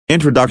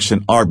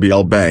Introduction: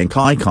 RBL Bank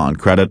Icon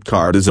Credit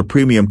Card is a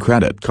premium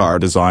credit card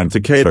designed to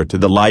cater to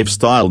the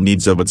lifestyle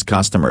needs of its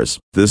customers.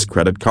 This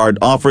credit card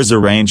offers a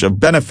range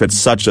of benefits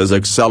such as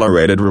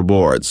accelerated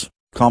rewards,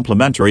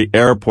 complimentary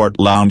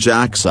airport lounge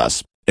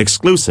access,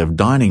 exclusive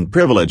dining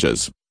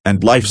privileges,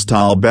 and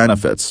lifestyle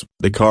benefits.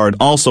 The card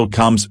also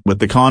comes with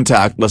the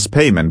contactless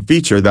payment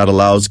feature that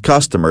allows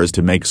customers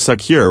to make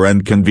secure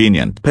and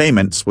convenient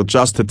payments with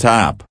just a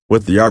tap.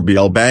 With the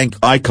RBL Bank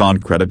Icon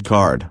Credit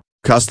Card,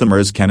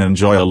 customers can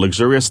enjoy a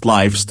luxurious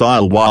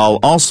lifestyle while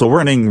also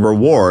earning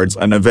rewards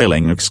and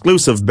availing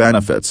exclusive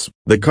benefits.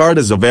 The card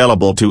is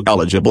available to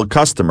eligible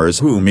customers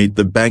who meet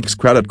the bank's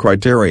credit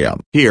criteria.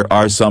 Here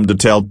are some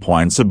detailed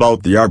points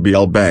about the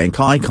RBL Bank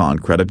Icon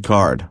Credit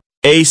Card.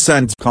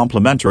 $0.08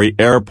 complimentary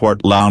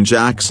airport lounge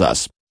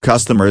access.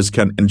 Customers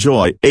can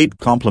enjoy 8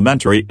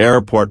 complimentary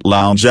airport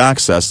lounge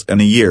access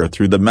in a year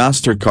through the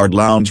MasterCard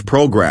Lounge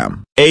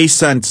program.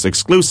 $0.08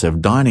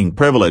 exclusive dining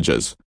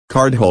privileges.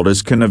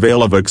 Cardholders can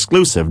avail of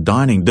exclusive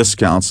dining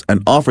discounts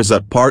and offers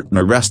at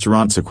partner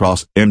restaurants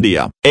across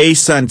India.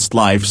 $0.08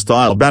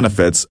 lifestyle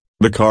benefits.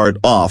 The card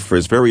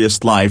offers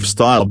various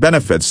lifestyle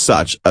benefits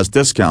such as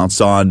discounts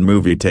on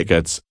movie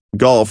tickets,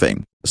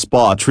 golfing,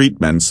 spa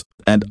treatments,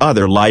 and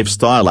other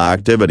lifestyle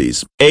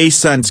activities.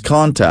 $0.08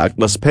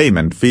 contactless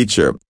payment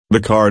feature. The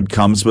card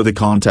comes with a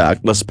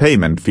contactless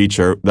payment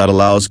feature that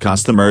allows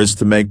customers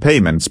to make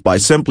payments by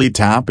simply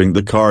tapping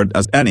the card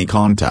as any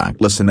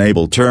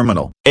contactless-enabled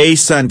terminal.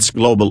 $0.08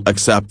 global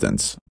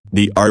acceptance.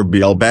 The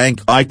RBL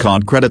Bank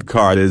Icon Credit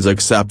Card is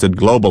accepted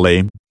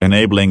globally,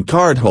 enabling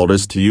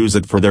cardholders to use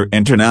it for their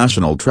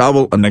international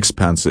travel and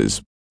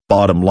expenses.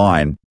 Bottom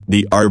line,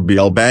 the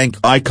RBL Bank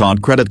Icon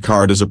Credit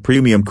Card is a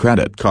premium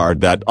credit card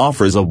that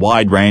offers a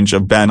wide range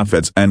of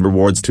benefits and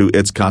rewards to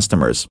its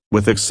customers.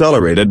 With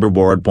accelerated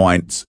reward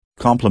points,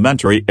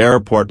 complimentary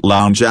airport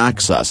lounge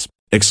access,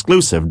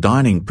 exclusive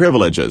dining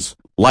privileges,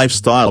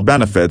 lifestyle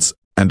benefits,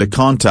 and a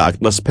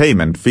contactless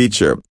payment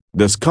feature,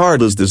 this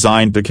card is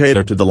designed to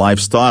cater to the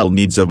lifestyle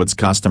needs of its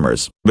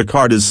customers. The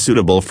card is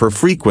suitable for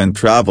frequent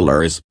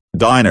travelers,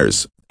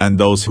 diners, and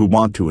those who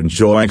want to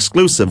enjoy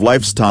exclusive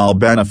lifestyle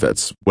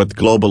benefits. With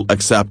global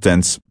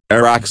acceptance,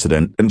 air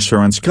accident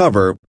insurance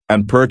cover,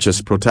 and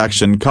purchase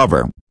protection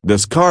cover,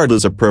 this card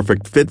is a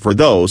perfect fit for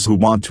those who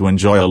want to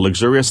enjoy a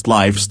luxurious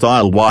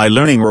lifestyle while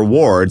earning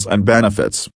rewards and benefits.